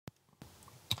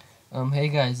Hey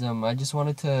guys, I just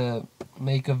wanted to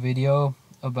make a video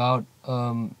about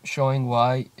showing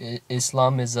why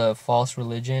Islam is a false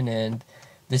religion, and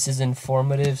this is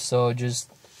informative. So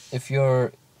just if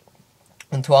you're,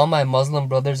 and to all my Muslim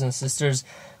brothers and sisters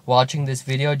watching this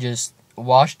video, just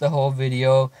watch the whole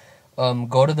video.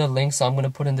 Go to the links I'm gonna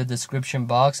put in the description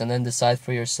box, and then decide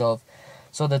for yourself.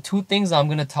 So the two things I'm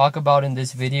gonna talk about in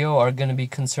this video are gonna be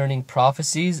concerning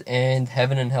prophecies and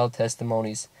heaven and hell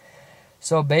testimonies.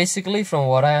 So basically, from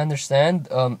what I understand,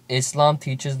 Islam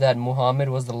teaches that Muhammad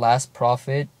was the last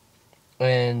prophet,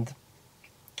 and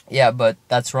yeah, but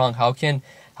that's wrong. How can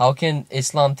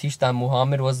Islam teach that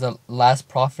Muhammad was the last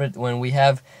prophet when we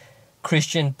have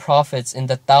Christian prophets in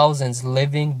the thousands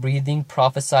living, breathing,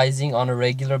 prophesying on a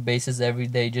regular basis every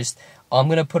day? I'm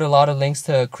gonna put a lot of links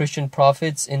to Christian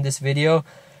prophets in this video.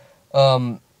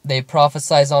 They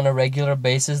prophesize on a regular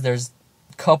basis. There's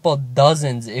a couple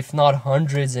dozens, if not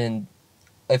hundreds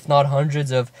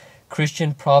of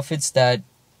Christian prophets that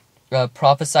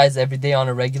prophesize every day on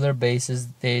a regular basis.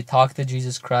 They talk to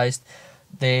Jesus Christ.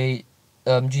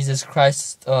 Jesus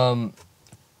Christ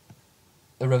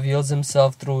reveals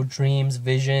himself through dreams,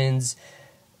 visions.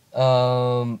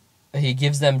 He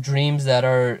gives them dreams that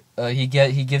are he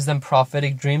gives them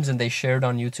prophetic dreams, and they share it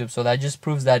on YouTube. So that just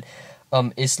proves that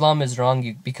Islam is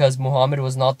wrong, because Muhammad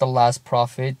was not the last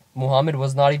prophet. Muhammad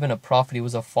was not even a prophet. He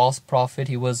was a false prophet.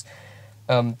 He was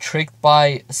tricked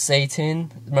by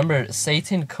Satan. Remember,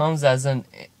 Satan comes as an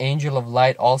angel of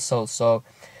light also, so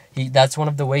that's one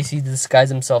of the ways he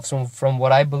disguised himself. So from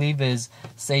what I believe is,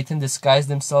 Satan disguised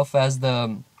himself as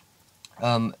the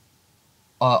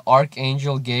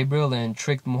archangel Gabriel and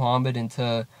tricked Muhammad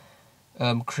into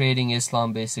creating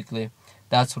Islam. Basically,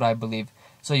 that's what I believe.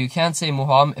 So you can't say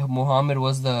Muhammad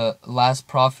was the last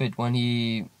prophet when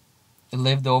he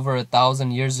lived over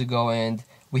 1,000 years ago, and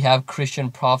we have Christian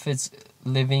prophets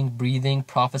living, breathing,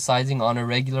 prophesying on a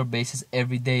regular basis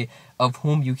every day, of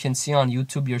whom you can see on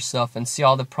YouTube yourself and see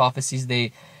all the prophecies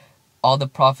that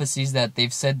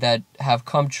they've said that have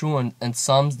come true, and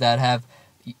some that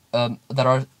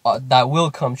will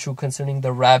come true concerning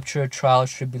the rapture,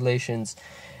 trials, tribulations.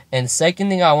 And second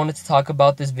thing I wanted to talk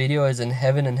about this video is in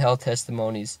heaven and hell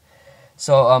testimonies.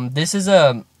 So this is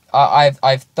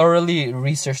I've thoroughly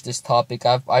researched this topic.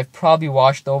 I've probably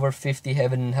watched over 50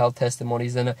 heaven and hell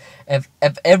testimonies, and if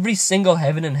every single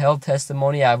heaven and hell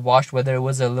testimony I've watched, whether it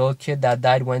was a little kid that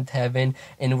died, went to heaven,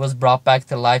 and was brought back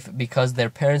to life because their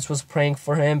parents was praying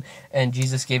for him, and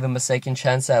Jesus gave him a second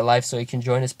chance at life so he can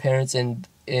join his parents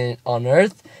on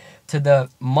earth, to the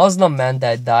Muslim man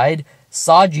that died,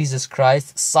 saw Jesus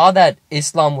Christ, saw that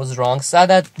Islam was wrong, saw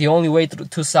that the only way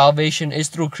to salvation is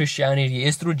through Christianity,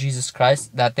 is through Jesus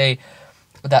Christ, and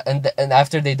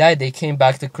after they died, they came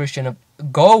back to Christian.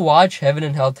 Go watch heaven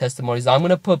and hell testimonies. I'm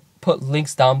gonna put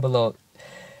links down below.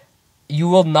 You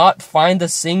will not find a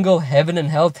single heaven and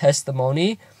hell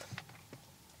testimony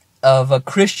of a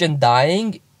Christian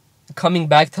dying, coming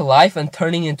back to life, and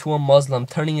turning into a Muslim,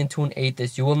 turning into an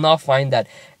atheist. You will not find that.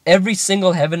 Every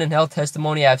single heaven and hell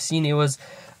testimony I've seen, it was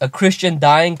a Christian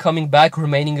dying, coming back,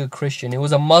 remaining a Christian. It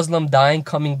was a Muslim dying,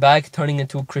 coming back, turning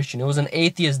into a Christian. It was an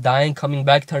atheist dying, coming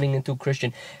back, turning into a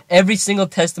Christian. Every single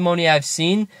testimony I've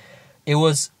seen, it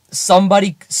was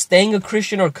somebody staying a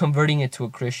Christian or converting into a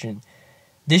Christian.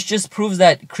 This just proves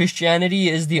that Christianity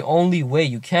is the only way.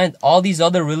 You can't, all these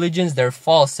other religions, they're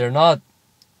false. They're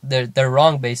they're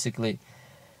wrong, basically.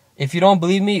 If you don't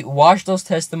believe me, watch those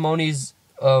testimonies.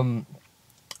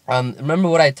 Remember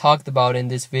what I talked about in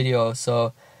this video.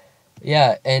 So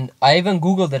yeah, and I even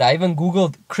Googled it. I even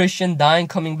Googled Christian dying,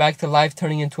 coming back to life,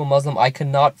 turning into a Muslim. I could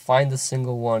not find a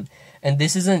single one. And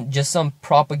this isn't just some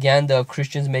propaganda of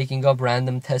Christians making up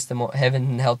random heaven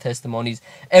and hell testimonies.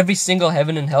 Every single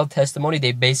heaven and hell testimony,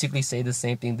 they basically say the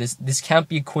same thing. This can't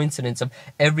be a coincidence. Of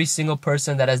every single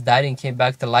person that has died and came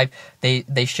back to life,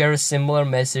 they share a similar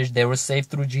message. They were saved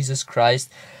through Jesus Christ,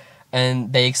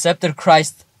 and they accepted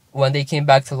Christ when they came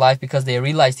back to life because they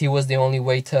realized he was the only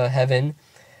way to heaven.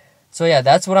 So yeah,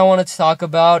 that's what I wanted to talk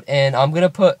about, and I'm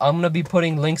gonna be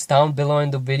putting links down below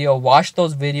in the video. Watch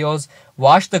those videos.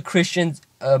 Watch the Christians.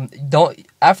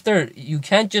 You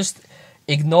can't just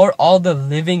ignore all the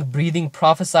living, breathing,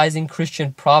 prophesying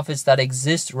Christian prophets that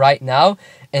exist right now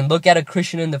and look at a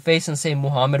Christian in the face and say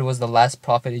Muhammad was the last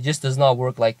prophet. It just does not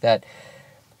work like that.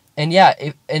 And yeah,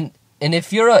 And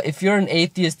if you're an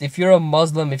atheist, if you're a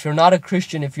Muslim, if you're not a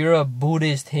Christian, if you're a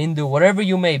Buddhist, Hindu, whatever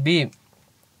you may be,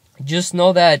 just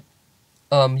know that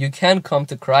you can come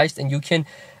to Christ,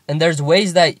 and there's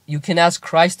ways that you can ask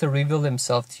Christ to reveal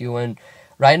himself to you. And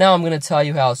Right now I'm going to tell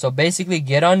you how. So basically,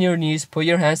 get on your knees, put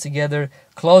your hands together,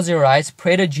 close your eyes,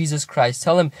 pray to Jesus Christ.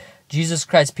 Tell him, Jesus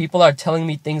Christ, people are telling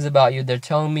me things about you. They're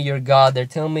telling me you're God. They're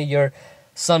telling me you're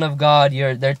Son of God.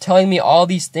 They're telling me all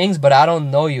these things, but I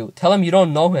don't know you. Tell him you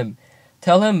don't know him.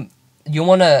 Tell him you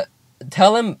want to,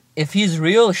 tell him if he's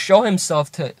real, show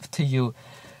himself to you.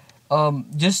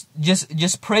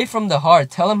 Just pray from the heart.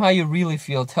 Tell him how you really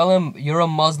feel. Tell him you're a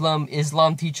Muslim.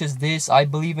 Islam teaches this. I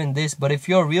believe in this. But if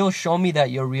you're real, show me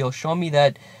that you're real. Show me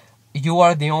that you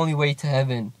are the only way to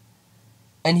heaven.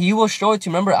 And he will show it to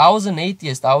you. Remember, I was an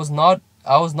atheist. I was not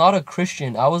a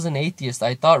Christian. I was an atheist.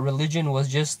 I thought religion was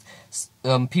just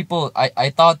people. I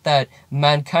thought that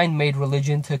mankind made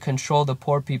religion to control the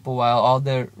poor people while all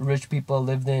the rich people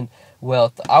lived in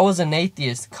wealth. I was an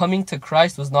atheist. Coming to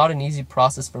Christ was not an easy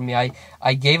process for me.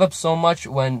 I gave up so much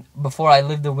before I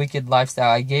lived a wicked lifestyle.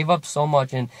 I gave up so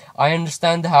much, and I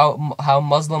understand how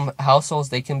Muslim households,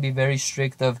 they can be very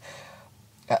strict of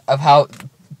how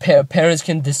parents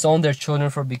can disown their children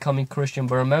for becoming Christian.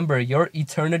 But remember, your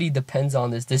eternity depends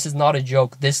on this. This is not a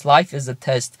joke. This life is a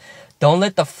test. Don't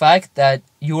let the fact that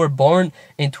you were born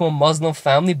into a Muslim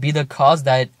family be the cause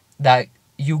that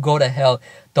you go to hell.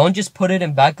 Don't just put it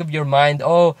in back of your mind,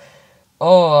 I'll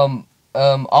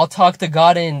talk to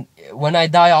God, and when I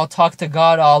die I'll talk to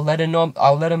God. I'll let him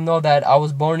know that I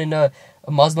was born in a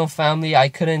Muslim family. I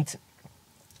couldn't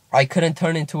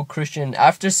turn into a Christian.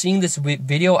 After seeing this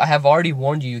video, I have already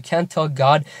warned you. You can't tell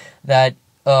God that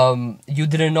you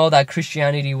didn't know that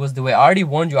Christianity was the way. I already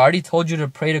warned you. I already told you to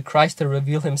pray to Christ to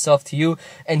reveal himself to you,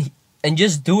 and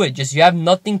just do it. You have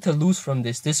nothing to lose from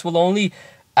this. This will only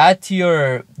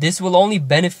this will only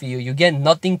benefit you. You get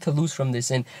nothing to lose from this.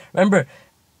 And remember,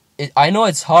 I know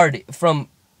it's hard.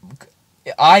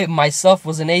 I myself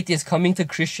was an atheist. Coming to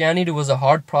Christianity was a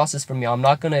hard process for me. I'm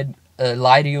not gonna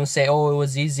lie to you and say, oh, it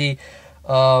was easy.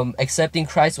 Accepting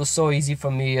Christ was so easy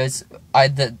for me. I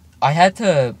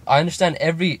understand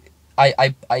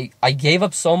I gave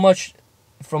up so much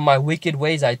from my wicked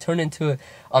ways. I'm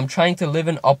trying to live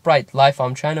an upright life.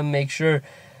 I'm trying to make sure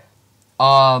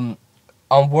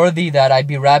I'm worthy that I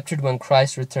be raptured when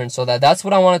Christ returns. So that's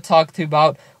what I want to talk to you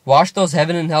about. Watch those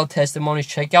heaven and hell testimonies.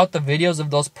 Check out the videos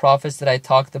of those prophets that I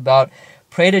talked about.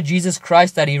 Pray to Jesus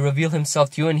Christ that he reveal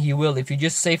himself to you, and he will. If you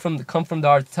just say come from the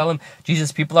heart, tell him,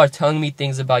 Jesus, people are telling me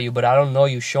things about you, but I don't know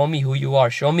you. Show me who you are.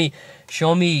 Show me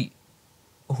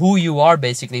who you are,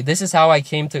 basically. This is how I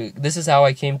came to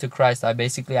Christ. I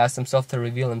basically asked himself to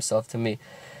reveal himself to me.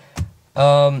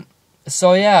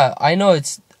 So yeah, I know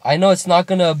it's not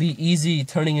gonna be easy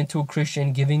turning into a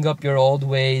Christian, giving up your old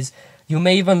ways. You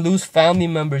may even lose family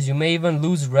members. You may even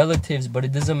lose relatives, but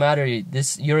it doesn't matter.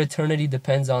 Your eternity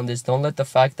depends on this. Don't let the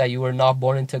fact that you were not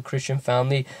born into a Christian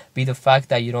family be the fact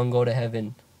that you don't go to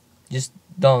heaven. Just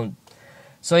don't.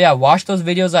 So yeah, watch those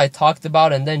videos I talked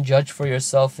about, and then judge for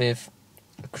yourself if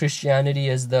Christianity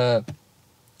is the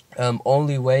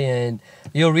only way, and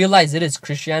you'll realize it is.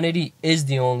 Christianity is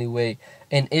the only way,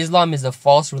 and Islam is a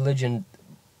false religion.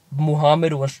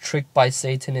 Muhammad was tricked by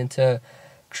Satan into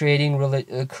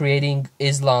creating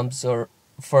Islam, so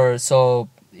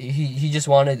he just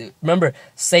wanted. Remember,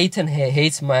 Satan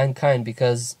hates mankind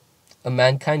because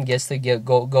mankind gets to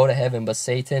go to heaven, but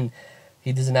Satan,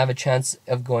 he doesn't have a chance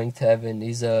of going to heaven.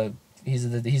 He's the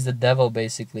devil,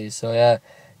 basically. So yeah,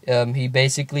 he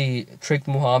basically tricked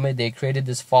Muhammad. They created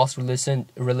this false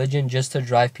religion just to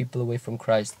drive people away from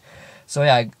Christ. So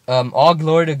yeah, all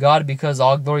glory to God, because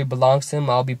all glory belongs to him.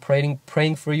 I'll be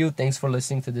praying for you. Thanks for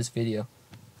listening to this video.